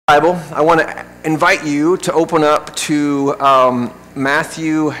Bible, I want to invite you to open up to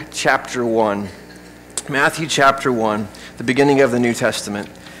Matthew chapter 1. Matthew chapter 1, the beginning of the New Testament.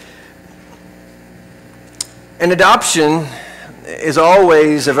 And adoption is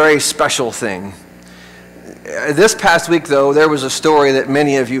always a very special thing. This past week, though, there was a story that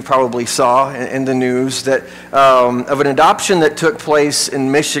many of you probably saw in the news that of an adoption that took place in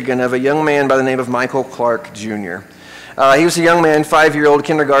Michigan of a young man by the name of Michael Clark Jr. He was a young man, 5-year-old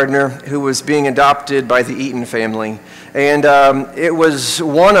kindergartner, who was being adopted by the Eaton family. And it was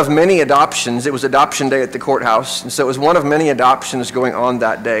one of many adoptions. It was adoption day at the courthouse, and so it was one of many adoptions going on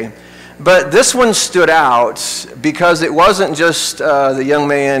that day. But this one stood out because it wasn't just the young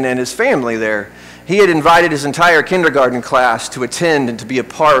man and his family there. He had invited his entire kindergarten class to attend and to be a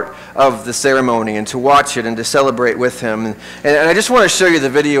part of the ceremony and to watch it and to celebrate with him. And I just want to show you the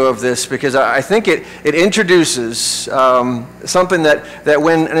video of this because I think it introduces something that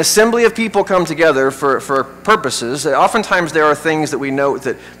when an assembly of people come together for purposes, oftentimes there are things that we note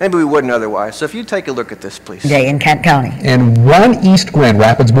that maybe we wouldn't otherwise. So if you take a look at this, please. Day in Kent County. And one East Grand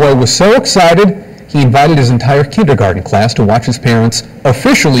Rapids boy was so excited, he invited his entire kindergarten class to watch his parents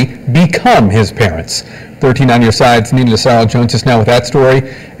officially become his parents. 13 on your sides, Nina DeSarle joins us now with that story,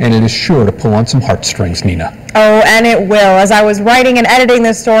 and it is sure to pull on some heartstrings, Nina. Oh, and it will. As I was writing and editing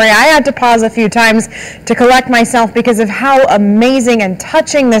this story, I had to pause a few times to collect myself because of how amazing and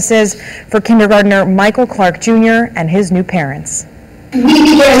touching this is for kindergartner Michael Clark Jr. and his new parents. We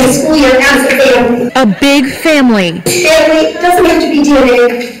began the school year as a family. A big family. Family doesn't have to be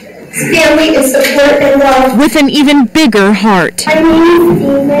DNA. Family is support and love. With an even bigger heart. My name is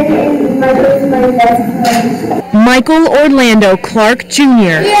Steven and Michael is my best friend. Michael Orlando Clark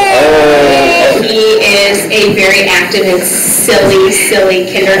Jr. Yay! He is a very active and silly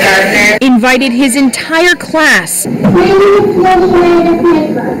kindergartner. Invited his entire class to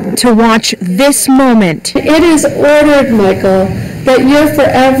watch this moment. It is ordered, Michael, that your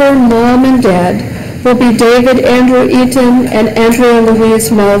forever mom and dad will be David Andrew Eaton and Andrea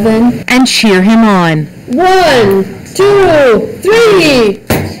Louise Melvin. And cheer him on. 1, 2, 3.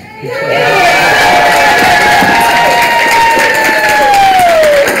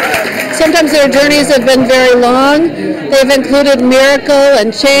 Sometimes their journeys have been very long. They've included miracle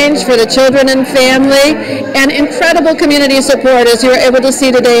and change for the children and family, and incredible community support, as you were able to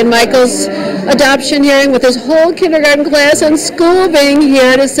see today in Michael's adoption hearing with his whole kindergarten class and school being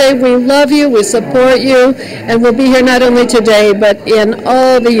here to say we love you, we support you, and we'll be here not only today, but in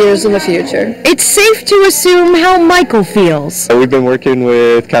all the years in the future. It's safe to assume how Michael feels. We've been working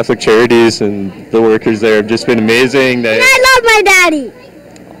with Catholic Charities, and the workers there have just been amazing. And I love my daddy.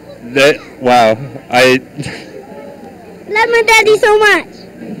 I love my daddy so much.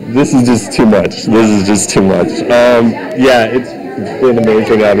 This is just too much. It's been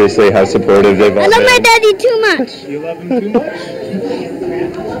amazing, obviously, how supportive they've all been. I love my daddy too much. You love him too much?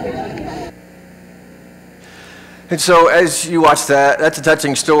 And so as you watch that's a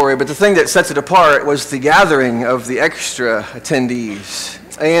touching story, but the thing that sets it apart was the gathering of the extra attendees.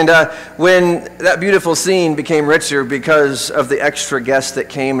 And when that beautiful scene became richer because of the extra guests that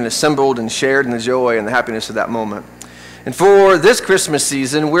came and assembled and shared in the joy and the happiness of that moment. And for this Christmas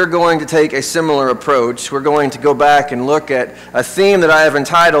season, we're going to take a similar approach. We're going to go back and look at a theme that I have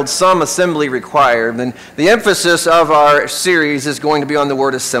entitled Some Assembly Required. And the emphasis of our series is going to be on the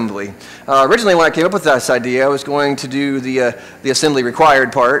word assembly. Originally, when I came up with this idea, I was going to do the assembly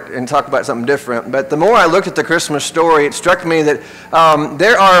required part and talk about something different. But the more I looked at the Christmas story, it struck me that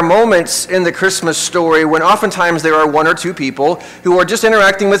there are moments in the Christmas story when oftentimes there are one or two people who are just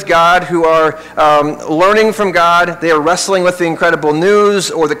interacting with God, who are learning from God. They are wrestling with the incredible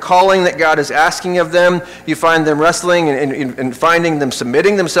news or the calling that God is asking of them. You find them wrestling and finding them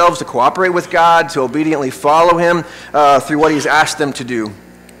submitting themselves to cooperate with God, to obediently follow Him through what He's asked them to do.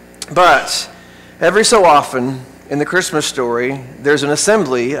 But every so often in the Christmas story, there's an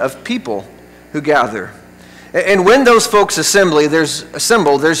assembly of people who gather. And when those folks assemble, there's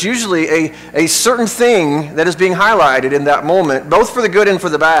usually a certain thing that is being highlighted in that moment, both for the good and for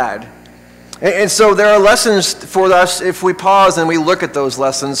the bad. And so there are lessons for us if we pause and we look at those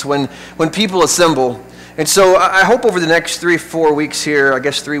lessons when people assemble. And so I hope over the next 3-4 weeks here, I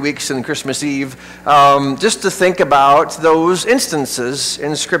guess 3 weeks in Christmas Eve, just to think about those instances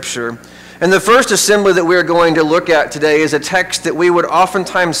in Scripture. And the first assembly that we're going to look at today is a text that we would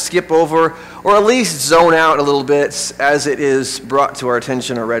oftentimes skip over or at least zone out a little bit as it is brought to our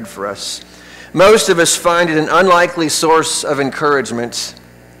attention or read for us. Most of us find it an unlikely source of encouragement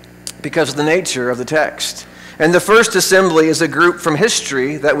because of the nature of the text. And the first assembly is a group from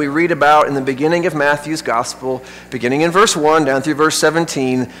history that we read about in the beginning of Matthew's gospel, beginning in verse 1 down through verse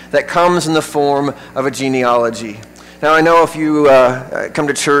 17, that comes in the form of a genealogy. Now, I know if you come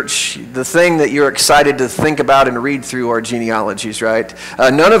to church, the thing that you're excited to think about and read through are genealogies, right?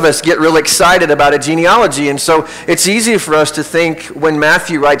 None of us get real excited about a genealogy, and so it's easy for us to think when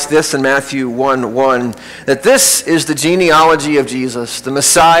Matthew writes this in Matthew 1:1, that this is the genealogy of Jesus, the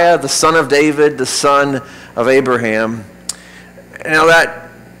Messiah, the son of David, the son of Abraham. Now that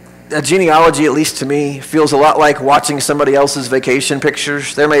genealogy, at least to me, feels a lot like watching somebody else's vacation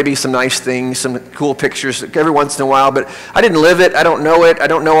pictures. There may be some nice things, some cool pictures every once in a while, but I didn't live it. I don't know it. I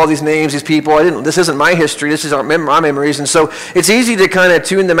don't know all these names, these people. This isn't my history. This is my memories. And so it's easy to kind of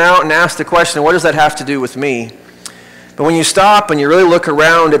tune them out and ask the question, what does that have to do with me? But when you stop and you really look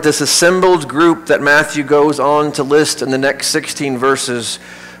around at this assembled group that Matthew goes on to list in the next 16 verses,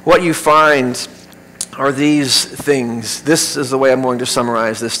 what you find are these things. This is the way I'm going to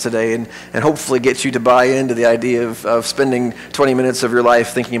summarize this today and hopefully get you to buy into the idea of spending 20 minutes of your life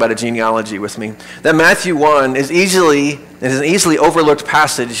thinking about a genealogy with me. That Matthew 1 is an easily overlooked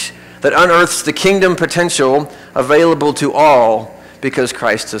passage that unearths the kingdom potential available to all because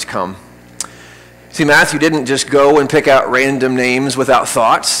Christ has come. See, Matthew didn't just go and pick out random names without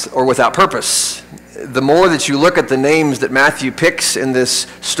thoughts or without purpose. The more that you look at the names that Matthew picks in this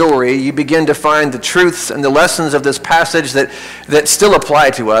story, you begin to find the truths and the lessons of this passage that still apply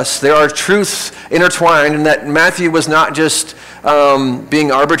to us. There are truths intertwined, and that Matthew was not just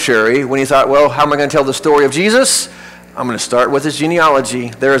being arbitrary when he thought, well, how am I going to tell the story of Jesus? I'm going to start with his genealogy.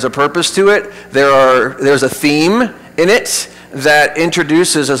 There is a purpose to it. There's a theme in it that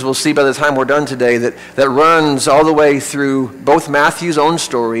introduces, as we'll see by the time we're done today, that runs all the way through both Matthew's own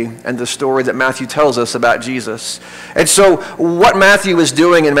story and the story that Matthew tells us about Jesus. And so what Matthew is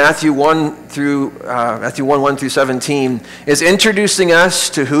doing in Matthew 1 1 through 17 is introducing us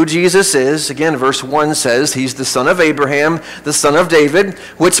to who Jesus is. Again, verse 1 says he's the son of Abraham, the son of David,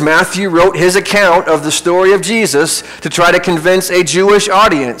 which Matthew wrote his account of the story of Jesus to try to convince a Jewish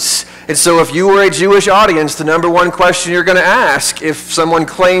audience. And so if you were a Jewish audience, the number one question you're going to ask if someone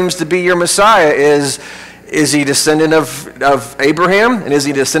claims to be your Messiah is he descendant of Abraham and is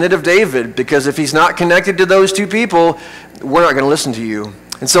he descendant of David? Because if he's not connected to those two people, we're not going to listen to you.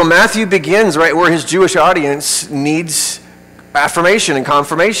 And so Matthew begins right where his Jewish audience needs affirmation and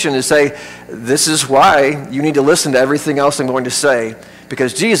confirmation to say, this is why you need to listen to everything else I'm going to say.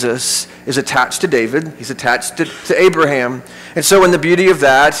 Because Jesus is attached to David, he's attached to Abraham. And so in the beauty of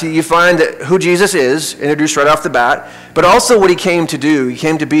that, you find that who Jesus is, introduced right off the bat, but also what he came to do. He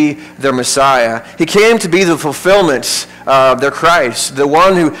came to be their Messiah. He came to be the fulfillment of their Christ, the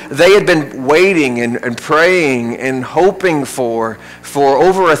one who they had been waiting and praying and hoping for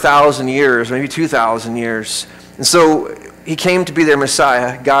over 1,000 years, maybe 2,000 years. And so he came to be their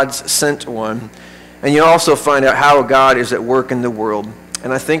Messiah, God's sent one. And you also find out how God is at work in the world.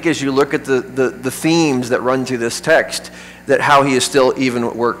 And I think as you look at the themes that run through this text, that how he is still even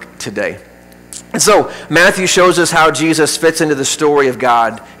at work today. And so Matthew shows us how Jesus fits into the story of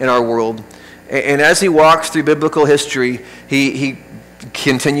God in our world. And as he walks through biblical history, he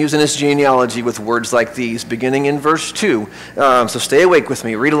continues in his genealogy with words like these, beginning in verse 2. So stay awake with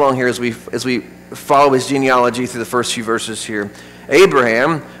me. Read along here as we follow his genealogy through the first few verses here.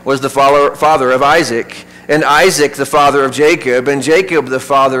 Abraham was the father of Isaac, and Isaac the father of Jacob, and Jacob the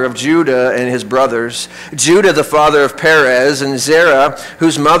father of Judah and his brothers, Judah the father of Perez, and Zerah,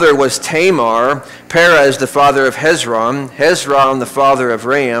 whose mother was Tamar, Perez the father of Hezron, Hezron the father of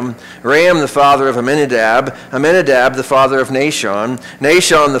Ram, Ram the father of Amminadab, Amminadab the father of Nahshon,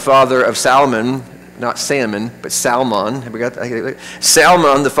 Nahshon the father of Salmon, not Salmon, but Salmon.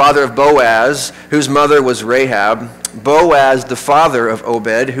 Salmon, the father of Boaz, whose mother was Rahab. Boaz, the father of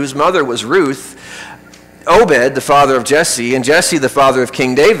Obed, whose mother was Ruth. Obed, the father of Jesse, and Jesse, the father of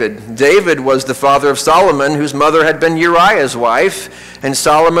King David. David was the father of Solomon, whose mother had been Uriah's wife. And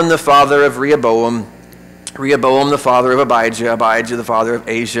Solomon, the father of Rehoboam. Rehoboam, the father of Abijah. Abijah, the father of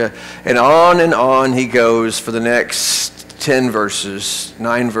Asa. And on he goes for the next 10 verses,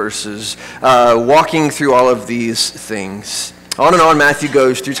 9 verses, walking through all of these things. On and on Matthew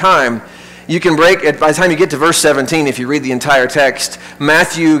goes through time. You can break it, by the time you get to verse 17, if you read the entire text,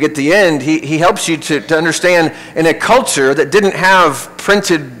 Matthew, at the end, he helps you to understand in a culture that didn't have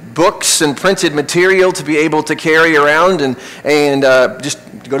printed books and printed material to be able to carry around and just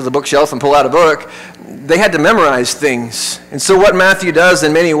go to the bookshelf and pull out a book. They had to memorize things. And so what Matthew does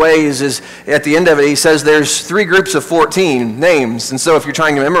in many ways is, at the end of it, he says there's 3 groups of 14 names. And so if you're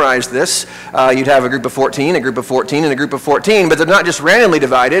trying to memorize this, you'd have a group of 14, a group of 14, and a group of 14. But they're not just randomly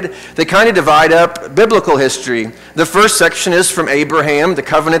divided. They kind of divide up biblical history. The first section is from Abraham, the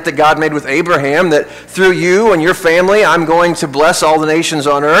covenant that God made with Abraham, that through you and your family, I'm going to bless all the nations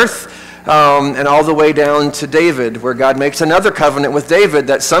on earth. And all the way down to David, where God makes another covenant with David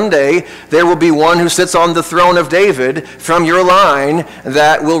that someday there will be one who sits on the throne of David from your line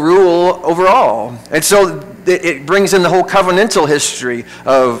that will rule over all. And so it brings in the whole covenantal history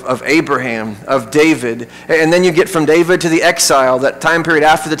of Abraham, of David. And then you get from David to the exile, that time period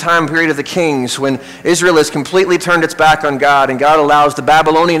after the time period of the kings, when Israel has completely turned its back on God, and God allows the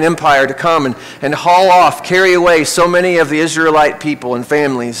Babylonian Empire to come and haul off, carry away so many of the Israelite people and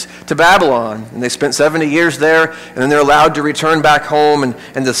families to Babylon. And they spent 70 years there, and then they're allowed to return back home.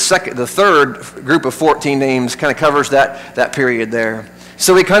 And the third group of 14 names kind of covers that period there.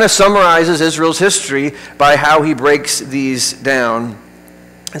 So he kind of summarizes Israel's history by how he breaks these down.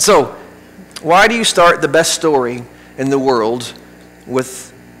 And so, why do you start the best story in the world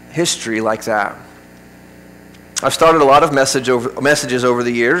with history like that? I've started a lot of messages over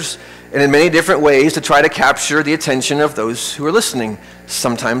the years, and in many different ways to try to capture the attention of those who are listening.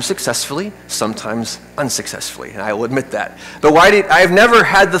 Sometimes successfully, sometimes unsuccessfully, and I will admit that. But I've never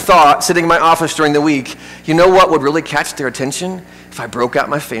had the thought, sitting in my office during the week, you know what would really catch their attention? If I broke out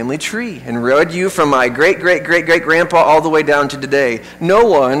my family tree and read you from my great-great-great-great-grandpa all the way down to today. No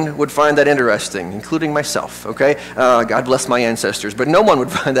one would find that interesting, including myself, okay? God bless my ancestors, but no one would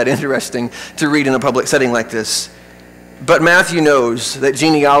find that interesting to read in a public setting like this. But Matthew knows that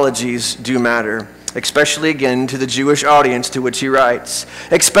genealogies do matter, especially, again, to the Jewish audience to which he writes,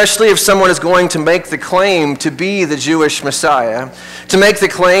 especially if someone is going to make the claim to be the Jewish Messiah, to make the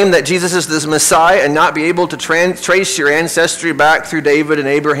claim that Jesus is this Messiah and not be able to trace your ancestry back through David and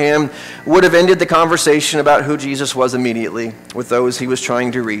Abraham would have ended the conversation about who Jesus was immediately with those he was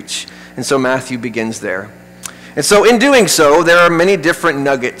trying to reach. And so Matthew begins there. And so in doing so, there are many different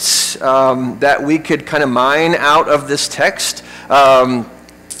nuggets that we could kind of mine out of this text.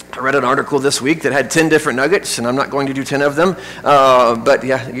 I read an article this week that had 10 different nuggets, and I'm not going to do 10 of them. But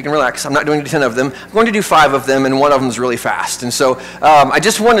yeah, you can relax. I'm not going to do 10 of them. I'm going to do 5 of them, and one of them is really fast. And so I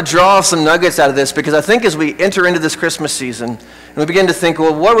just want to draw some nuggets out of this, because I think as we enter into this Christmas season, and we begin to think,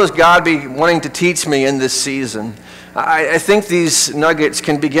 well, what was God be wanting to teach me in this season? I think these nuggets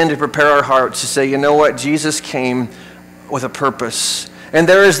can begin to prepare our hearts to say, you know what? Jesus came with a purpose. And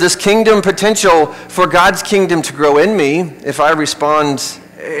there is this kingdom potential for God's kingdom to grow in me if I respond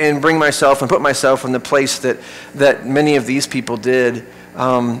and bring myself and put myself in the place that many of these people did.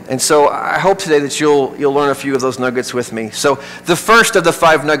 And so I hope today that you'll learn a few of those nuggets with me. So the first of the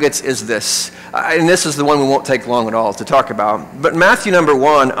 5 nuggets is this. And this is the one we won't take long at all to talk about. But Matthew number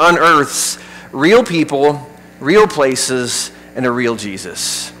 1 unearths real people, real places, and a real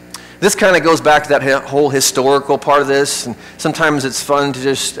Jesus. This kind of goes back to that whole historical part of this. And sometimes it's fun to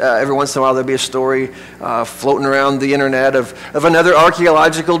just, every once in a while there'll be a story floating around the internet of another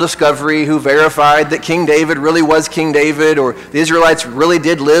archaeological discovery who verified that King David really was King David, or the Israelites really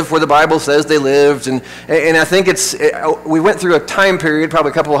did live where the Bible says they lived. And I think we went through a time period, probably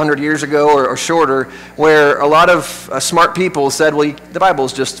a couple 100 years ago or shorter, where a lot of smart people said, well, the Bible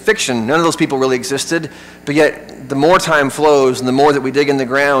is just fiction. None of those people really existed. But yet, the more time flows and the more that we dig in the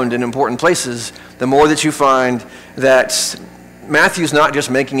ground in important places, the more that you find that Matthew's not just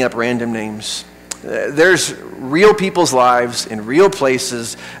making up random names. There's real people's lives in real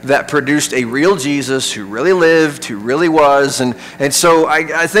places that produced a real Jesus who really lived, who really was. And so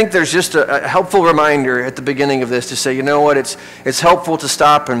I think there's just a helpful reminder at the beginning of this to say, you know what, it's helpful to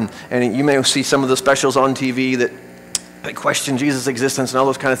stop, and you may see some of the specials on TV that question Jesus' existence and all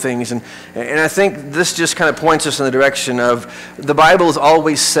those kind of things. And I think this just kind of points us in the direction of the Bible is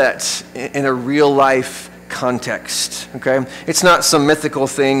always set in a real life context, okay? It's not some mythical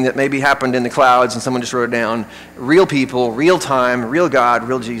thing that maybe happened in the clouds and someone just wrote it down. Real people, real time, real God,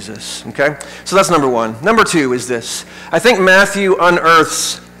 real Jesus, okay? So that's number 1. Number 2 is this. I think Matthew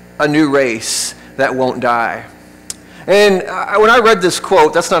unearths a new race that won't die. And when I read this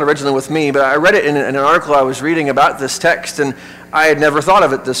quote, that's not originally with me, but I read it in an article I was reading about this text, and I had never thought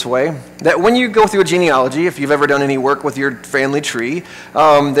of it this way, that when you go through a genealogy, if you've ever done any work with your family tree,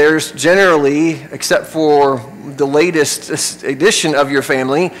 there's generally, except for the latest edition of your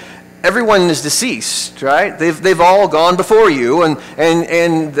family, everyone is deceased, right? They've all gone before you,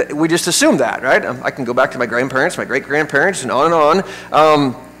 and we just assume that, right? I can go back to my grandparents, my great-grandparents, and on and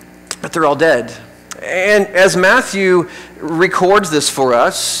on. but they're all dead. And as Matthew records this for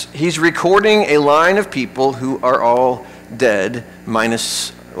us, he's recording a line of people who are all dead,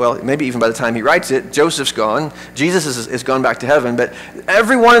 minus, well, maybe even by the time he writes it, Joseph's gone, Jesus is gone back to heaven, but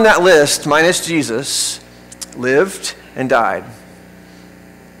everyone in that list, minus Jesus, lived and died.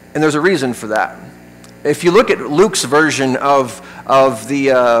 And there's a reason for that. If you look at Luke's version of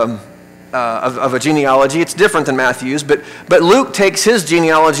a genealogy, it's different than Matthew's, but Luke takes his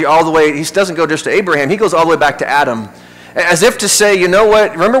genealogy all the way, he doesn't go just to Abraham, he goes all the way back to Adam. As if to say, you know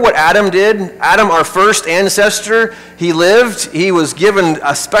what, remember what Adam did? Adam, our first ancestor, he lived, he was given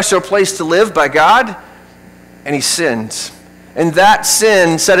a special place to live by God, and he sinned. And that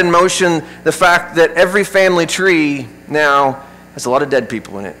sin set in motion the fact that every family tree now has a lot of dead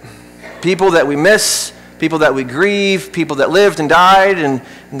people in it. People that we miss, people that we grieve, people that lived and died, and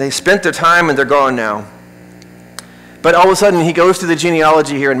they spent their time and they're gone now. But all of a sudden, he goes through the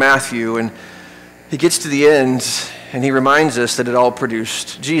genealogy here in Matthew, and he gets to the end, and he reminds us that it all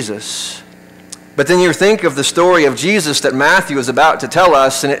produced Jesus. But then you think of the story of Jesus that Matthew is about to tell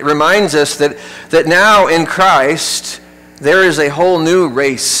us, and it reminds us that now in Christ, there is a whole new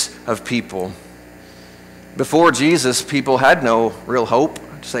race of people. Before Jesus, people had no real hope.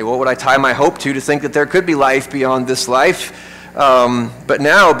 To say, what would I tie my hope to think that there could be life beyond this life? But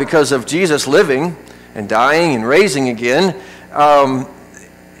now, because of Jesus living and dying and raising again,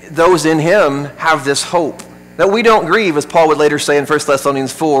 those in him have this hope. That we don't grieve, as Paul would later say in 1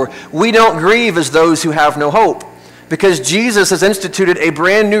 Thessalonians 4, we don't grieve as those who have no hope. Because Jesus has instituted a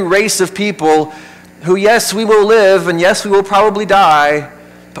brand new race of people who, yes, we will live, and yes, we will probably die,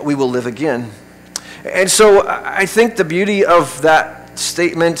 but we will live again. And so I think the beauty of that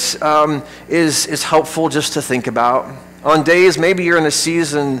statement is helpful just to think about. On days, maybe you're in a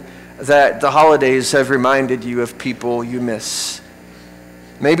season that the holidays have reminded you of people you miss.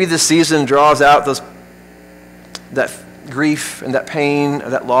 Maybe the season draws out that grief and that pain,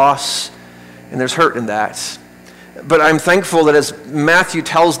 that loss, and there's hurt in that. But I'm thankful that as Matthew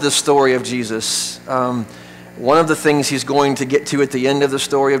tells this story of Jesus, one of the things he's going to get to at the end of the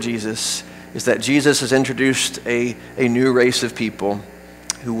story of Jesus is that Jesus has introduced a new race of people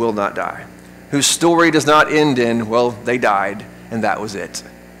who will not die, whose story does not end in, well, they died, and that was it.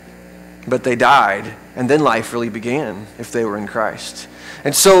 But they died, and then life really began if they were in Christ.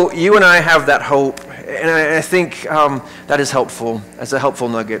 And so you and I have that hope, and I think that is helpful, as a helpful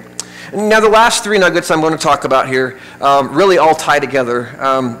nugget. Now, the last three nuggets I'm going to talk about here really all tie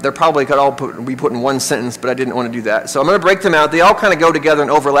together. They probably could all be put in one sentence, but I didn't want to do that. So I'm going to break them out. They all kind of go together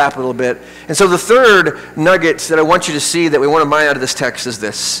and overlap a little bit. And so the third nugget that I want you to see that we want to mine out of this text is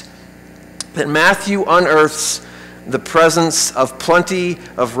this: that Matthew unearths the presence of plenty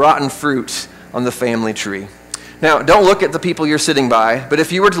of rotten fruit on the family tree. Now, don't look at the people you're sitting by, but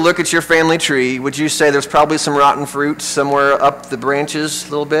if you were to look at your family tree, would you say there's probably some rotten fruit somewhere up the branches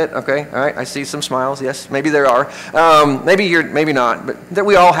a little bit? Okay, all right, I see some smiles. Yes, maybe there are. Maybe not, but that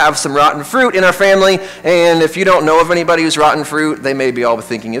we all have some rotten fruit in our family, and if you don't know of anybody who's rotten fruit, they may be all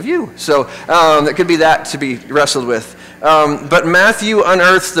thinking of you. So it could be that to be wrestled with. But Matthew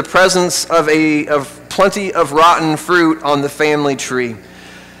unearths the presence of plenty of rotten fruit on the family tree.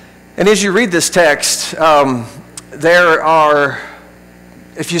 And as you read this text, there are,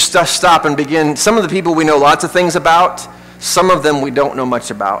 if you stop and begin, some of the people we know lots of things about, some of them we don't know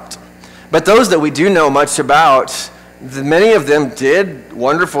much about. But those that we do know much about, many of them did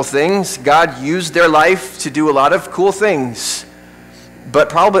wonderful things. God used their life to do a lot of cool things. But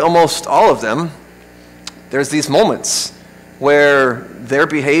probably almost all of them, there's these moments where their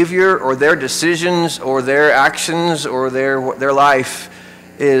behavior or their decisions or their actions or their life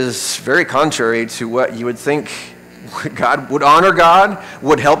is very contrary to what you would think God would honor, God,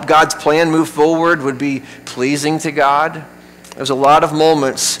 would help God's plan move forward, would be pleasing to God. There's a lot of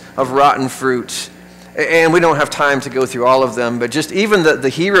moments of rotten fruit. And we don't have time to go through all of them, but just even the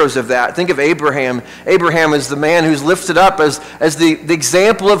heroes of that. Think of Abraham. Abraham is the man who's lifted up as the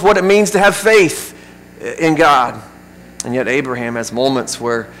example of what it means to have faith in God. And yet Abraham has moments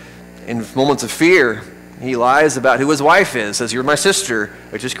where, in moments of fear, he lies about who his wife is, says, "You're my sister,"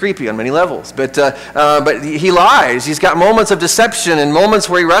 which is creepy on many levels. But he lies. He's got moments of deception and moments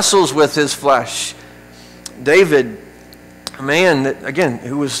where he wrestles with his flesh. David, a man that, again,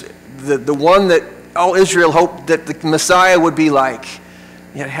 who was the one that all Israel hoped that the Messiah would be like.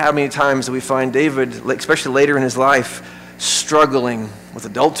 Yet how many times do we find David, especially later in his life, struggling with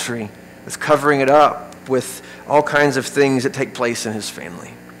adultery, with covering it up, with all kinds of things that take place in his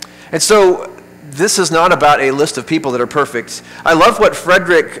family. And so this is not about a list of people that are perfect. I love what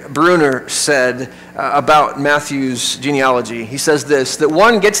Frederick Bruner said about Matthew's genealogy. He says this, that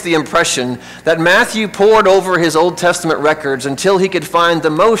one gets the impression that Matthew pored over his Old Testament records until he could find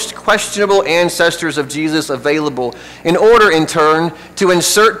the most questionable ancestors of Jesus available in order, in turn, to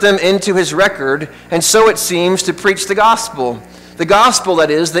insert them into his record, and so it seems to preach the gospel. The gospel,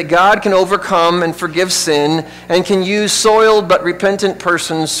 that is, that God can overcome and forgive sin and can use soiled but repentant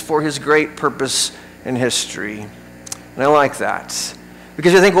persons for his great purpose in history. And I like that.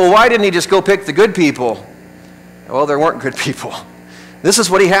 Because you think, well, why didn't he just go pick the good people? Well, there weren't good people. This is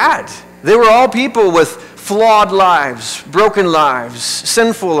what he had. They were all people with flawed lives, broken lives,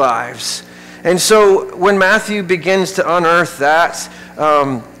 sinful lives. And so when Matthew begins to unearth that,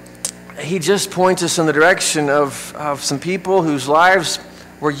 he just points us in the direction of some people whose lives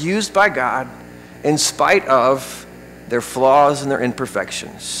were used by God in spite of their flaws and their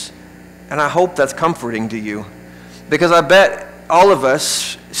imperfections. And I hope that's comforting to you, because I bet all of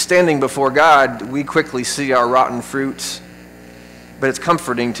us standing before God, we quickly see our rotten fruits. But it's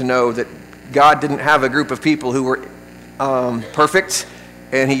comforting to know that God didn't have a group of people who were perfect,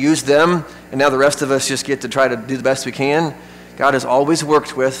 and he used them, and now the rest of us just get to try to do the best we can. God has always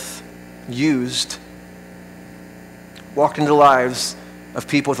worked with, used, walked into the lives of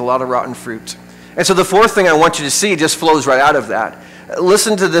people with a lot of rotten fruit. And so the fourth thing I want you to see just flows right out of that.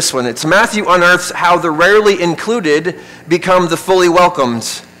 Listen to this one. It's Matthew unearths how the rarely included become the fully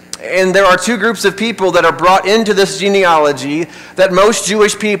welcomed. And there are two groups of people that are brought into this genealogy that most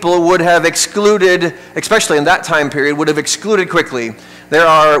Jewish people would have excluded, especially in that time period, would have excluded quickly. There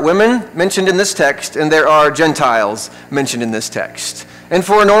are women mentioned in this text, and there are Gentiles mentioned in this text. And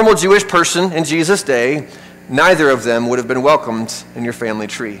for a normal Jewish person in Jesus' day, neither of them would have been welcomed in your family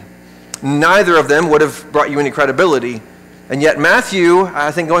tree. Neither of them would have brought you any credibility. And yet Matthew,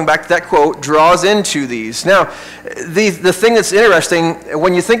 I think going back to that quote, draws into these. Now, the thing that's interesting,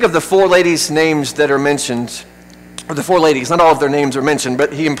 when you think of the four ladies' names that are mentioned, or the four ladies, not all of their names are mentioned,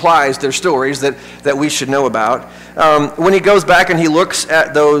 but he implies their stories that we should know about. When he goes back and he looks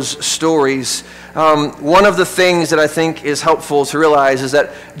at those stories, one of the things that I think is helpful to realize is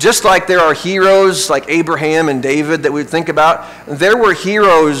that just like there are heroes like Abraham and David that we would think about, there were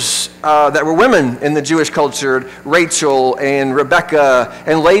heroes that were women in the Jewish culture, Rachel and Rebecca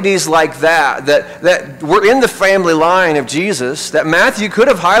and ladies like that were in the family line of Jesus, that Matthew could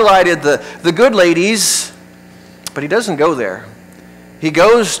have highlighted the good ladies, but he doesn't go there. He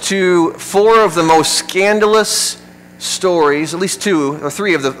goes to four of the most scandalous stories, at least two or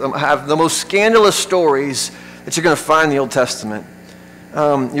three of them have the most scandalous stories that you're going to find in the Old Testament.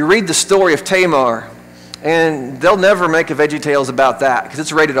 You read the story of Tamar, and they'll never make a VeggieTales about that because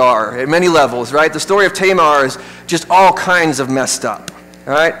it's rated R at many levels, right? The story of Tamar is just all kinds of messed up,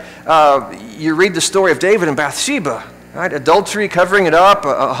 right? You read the story of David and Bathsheba, right? Adultery, covering it up,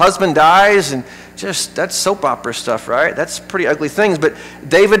 a husband dies, and just, that's soap opera stuff, right? That's pretty ugly things, but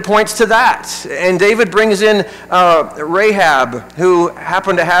David points to that. And David brings in Rahab, who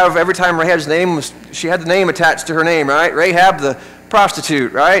happened to have, every time Rahab's name was, she had the name attached to her name, right? Rahab the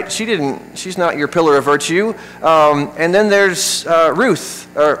prostitute, right? She's not your pillar of virtue. And then there's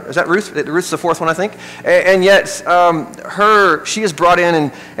Ruth, or is that Ruth? Ruth's the fourth one, I think. And yet, she is brought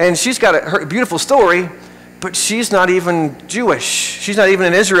in, and she's got her beautiful story, but she's not even Jewish. She's not even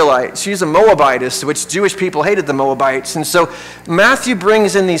an Israelite. She's a Moabitess, which Jewish people hated the Moabites. And so Matthew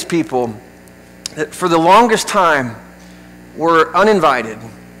brings in these people that for the longest time were uninvited,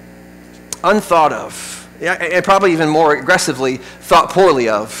 unthought of, and probably even more aggressively thought poorly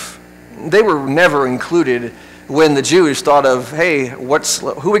of. They were never included when the Jews thought of, hey, who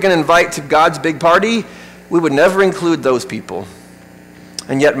are we going to invite to God's big party? We would never include those people.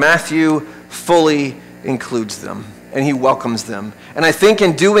 And yet Matthew fully includes them, and he welcomes them. And I think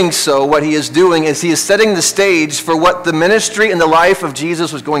in doing so, what he is doing is he is setting the stage for what the ministry and the life of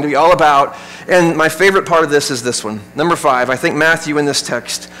Jesus was going to be all about. And my favorite part of this is this one. Number 5, I think Matthew in this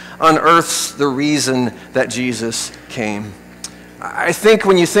text unearths the reason that Jesus came. I think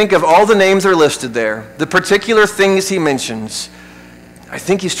when you think of all the names that are listed there, the particular things he mentions, I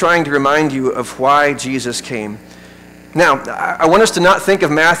think he's trying to remind you of why Jesus came. Now, I want us to not think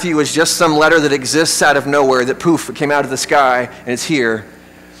of Matthew as just some letter that exists out of nowhere, that poof, it came out of the sky and it's here.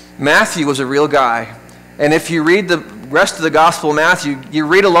 Matthew was a real guy. And if you read the rest of the Gospel of Matthew, you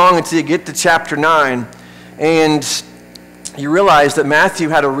read along until you get to chapter 9, and you realize that Matthew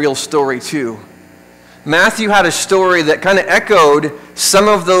had a real story too. Matthew had a story that kind of echoed some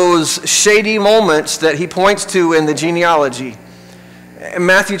of those shady moments that he points to in the genealogy.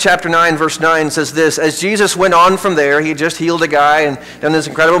 Matthew chapter 9, verse 9 says this: as Jesus went on from there, he had just healed a guy and done this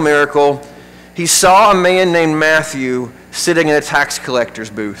incredible miracle. he saw a man named Matthew sitting in a tax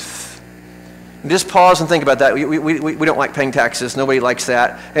collector's booth. And just pause and think about that. We don't like paying taxes. Nobody likes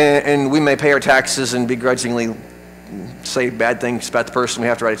that. And we may pay our taxes and begrudgingly say bad things about the person we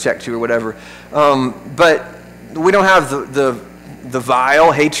have to write a check to or whatever. But we don't have the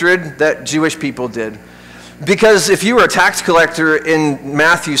vile hatred that Jewish people did. Because if you were a tax collector in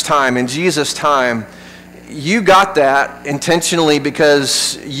Matthew's time, in Jesus' time, you got that intentionally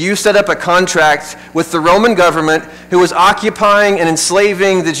because you set up a contract with the Roman government who was occupying and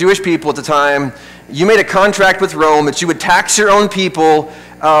enslaving the Jewish people at the time. You made a contract with Rome that you would tax your own people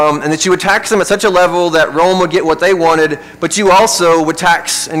and that you would tax them at such a level that Rome would get what they wanted, but you also would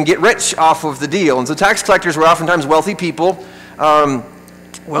tax and get rich off of the deal. And so tax collectors were oftentimes wealthy people,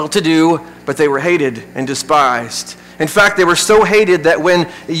 well-to-do, but they were hated and despised. In fact, they were so hated that when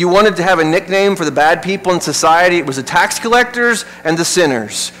you wanted to have a nickname for the bad people in society, it was the tax collectors and the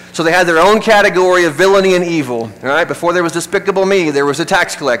sinners. So they had their own category of villainy and evil, all right? Before there was Despicable Me, there was the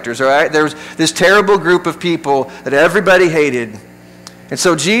tax collectors, all right? There was this terrible group of people that everybody hated. And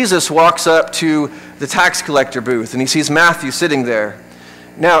so Jesus walks up to the tax collector booth, and he sees Matthew sitting there.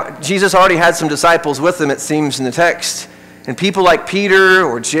 Now, Jesus already had some disciples with him, it seems, in the text. And people like Peter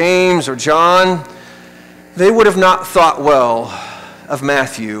or James or John, they would have not thought well of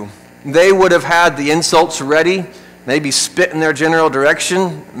Matthew. They would have had the insults ready, maybe spit in their general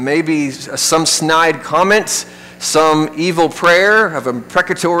direction, maybe some snide comment, some evil prayer of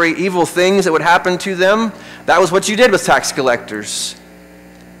imprecatory evil things that would happen to them. That was what you did with tax collectors.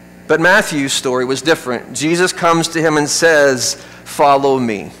 But Matthew's story was different. Jesus comes to him and says, "Follow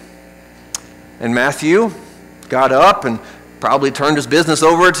me." And Matthew got up and probably turned his business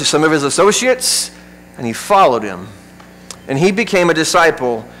over to some of his associates, and he followed him. And he became a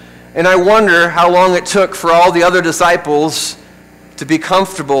disciple. And I wonder how long it took for all the other disciples to be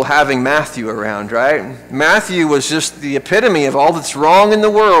comfortable having Matthew around, right? Matthew was just the epitome of all that's wrong in the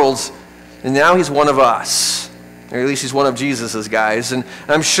world, and now he's one of us. Or at least he's one of Jesus's guys. And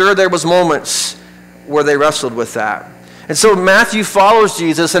I'm sure there was moments where they wrestled with that. And so Matthew follows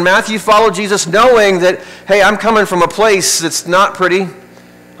Jesus, and Matthew followed Jesus knowing that, hey, I'm coming from a place that's not pretty.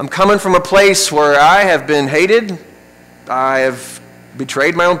 I'm coming from a place where I have been hated. I have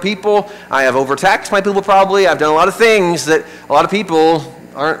betrayed my own people. I have overtaxed my people probably. I've done a lot of things that a lot of people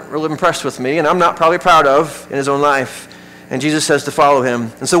aren't really impressed with me, and I'm not probably proud of in his own life. And Jesus says to follow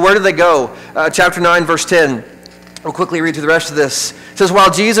him. And so where did they go? Chapter 9, verse 10. We'll quickly read through the rest of this. It says,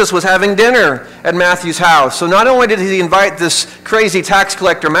 while Jesus was having dinner at Matthew's house. So not only did he invite this crazy tax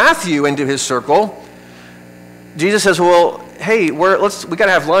collector Matthew into his circle, Jesus says, well, hey, we got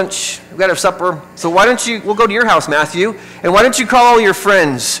to have lunch. We got to have supper. So we'll go to your house, Matthew, and why don't you call all your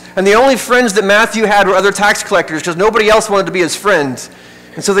friends? And the only friends that Matthew had were other tax collectors because nobody else wanted to be his friend.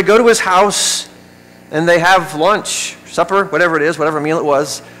 And so they go to his house and they have lunch, supper, whatever it is, whatever meal it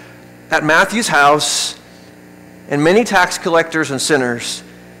was, at Matthew's house. And many tax collectors and sinners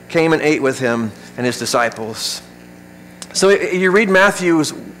came and ate with him and his disciples. So you read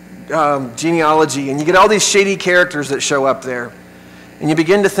Matthew's genealogy, and you get all these shady characters that show up there. And you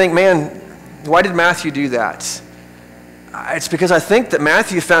begin to think, man, why did Matthew do that? It's because I think that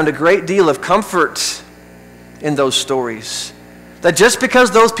Matthew found a great deal of comfort in those stories. That just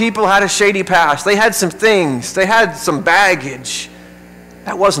because those people had a shady past, they had some things, they had some baggage,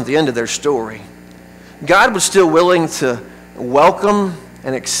 that wasn't the end of their story. God was still willing to welcome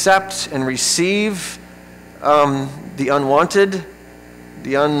and accept and receive the unwanted,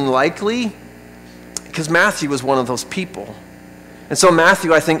 the unlikely, because Matthew was one of those people. And so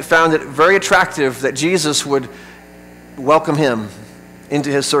Matthew, I think, found it very attractive that Jesus would welcome him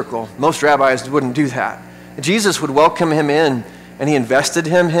into his circle. Most rabbis wouldn't do that. Jesus would welcome him in, and he invested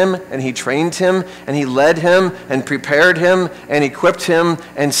him, and he trained him, and he led him, and prepared him, and equipped him,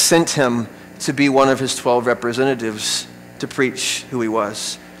 and sent him to be one of his 12 representatives to preach who he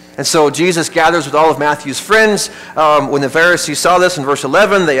was. And so Jesus gathers with all of Matthew's friends. When the Pharisees saw this in verse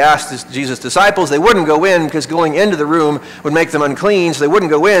 11, they asked Jesus' disciples. They wouldn't go in because going into the room would make them unclean, so they wouldn't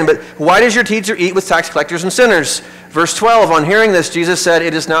go in. But why does your teacher eat with tax collectors and sinners? Verse 12, on hearing this, Jesus said,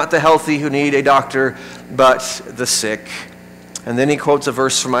 it is not the healthy who need a doctor, but the sick. And then he quotes a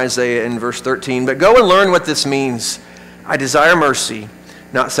verse from Isaiah in verse 13. But go and learn what this means. I desire mercy,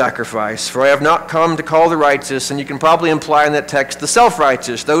 not sacrifice. For I have not come to call the righteous, and you can probably imply in that text the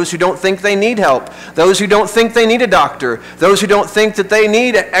self-righteous, those who don't think they need help, those who don't think they need a doctor, those who don't think that they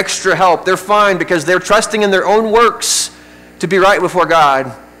need extra help. They're fine because they're trusting in their own works to be right before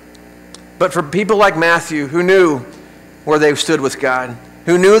God. But for people like Matthew, who knew where they stood with God,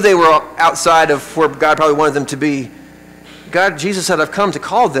 who knew they were outside of where God probably wanted them to be, Jesus said, I've come to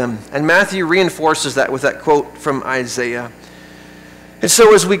call them. And Matthew reinforces that with that quote from Isaiah. And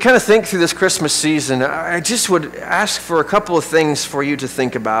so as we kind of think through this Christmas season, I just would ask for a couple of things for you to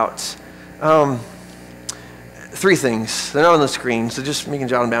think about. 3 things. They're not on the screen, so just you can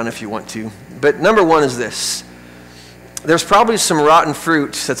jot them down if you want to. But number 1 is this. There's probably some rotten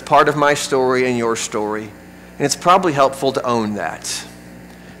fruit that's part of my story and your story. And it's probably helpful to own that.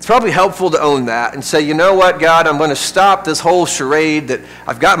 It's probably helpful to own that and say, you know what, God, I'm going to stop this whole charade that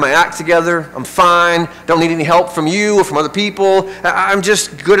I've got my act together, I'm fine, don't need any help from you or from other people, I'm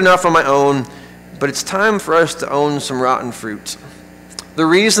just good enough on my own. But it's time for us to own some rotten fruit. The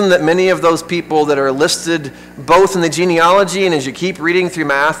reason that many of those people that are listed both in the genealogy and as you keep reading through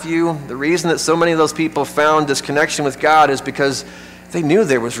Matthew, the reason that so many of those people found this connection with God is because they knew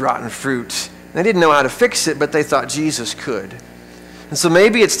there was rotten fruit. They didn't know how to fix it, but they thought Jesus could. And so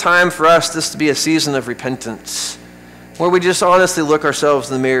maybe it's time for us this to be a season of repentance, where we just honestly look ourselves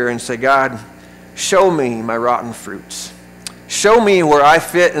in the mirror and say, God, show me my rotten fruits. Show me where I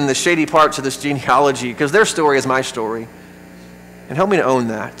fit in the shady parts of this genealogy, because their story is my story. And help me to own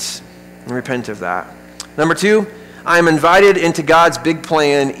that and repent of that. Number 2, I am invited into God's big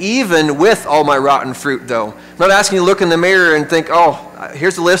plan, even with all my rotten fruit, though. I'm not asking you to look in the mirror and think, oh,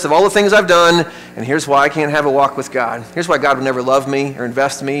 here's the list of all the things I've done, and here's why I can't have a walk with God. Here's why God would never love me or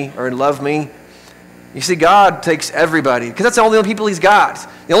invest in me or love me. You see, God takes everybody, because that's the only people he's got.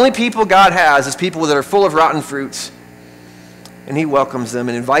 The only people God has is people that are full of rotten fruits, and he welcomes them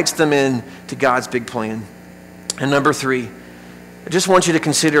and invites them in to God's big plan. And number 3, I just want you to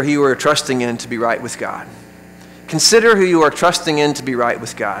consider who you are trusting in to be right with God. Consider who you are trusting in to be right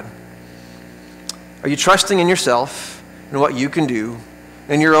with God. Are you trusting in yourself and what you can do,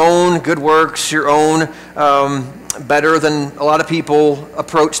 in your own good works, your own better than a lot of people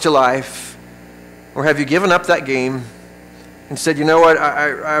approach to life? Or have you given up that game and said, you know what,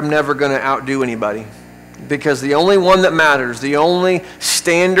 I'm never going to outdo anybody, because the only one that matters, the only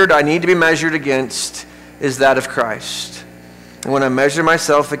standard I need to be measured against is that of Christ. And when I measure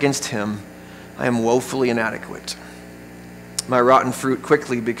myself against him, I am woefully inadequate. My rotten fruit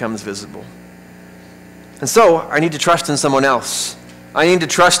quickly becomes visible. And so I need to trust in someone else. I need to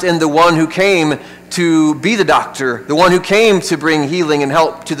trust in the one who came to be the doctor, the one who came to bring healing and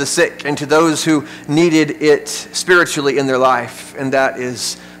help to the sick and to those who needed it spiritually in their life. And that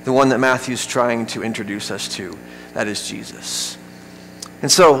is the one that Matthew's trying to introduce us to. That is Jesus.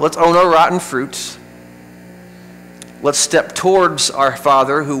 And so let's own our rotten fruits. Let's step towards our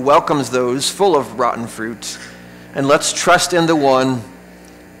Father who welcomes those full of rotten fruit. And let's trust in the one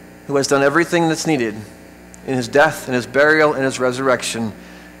who has done everything that's needed in his death and his burial and his resurrection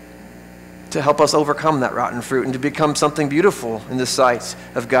to help us overcome that rotten fruit and to become something beautiful in the sight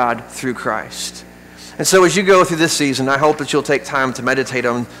of God through Christ. And so as you go through this season, I hope that you'll take time to meditate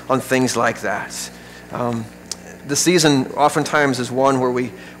on things like that. The season oftentimes is one where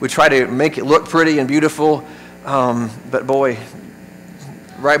we try to make it look pretty and beautiful, but boy,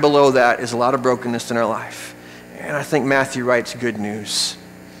 right below that is a lot of brokenness in our life. And I think Matthew writes good news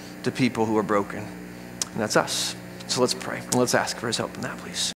to people who are broken. And that's us. So let's pray and let's ask for his help in that, please.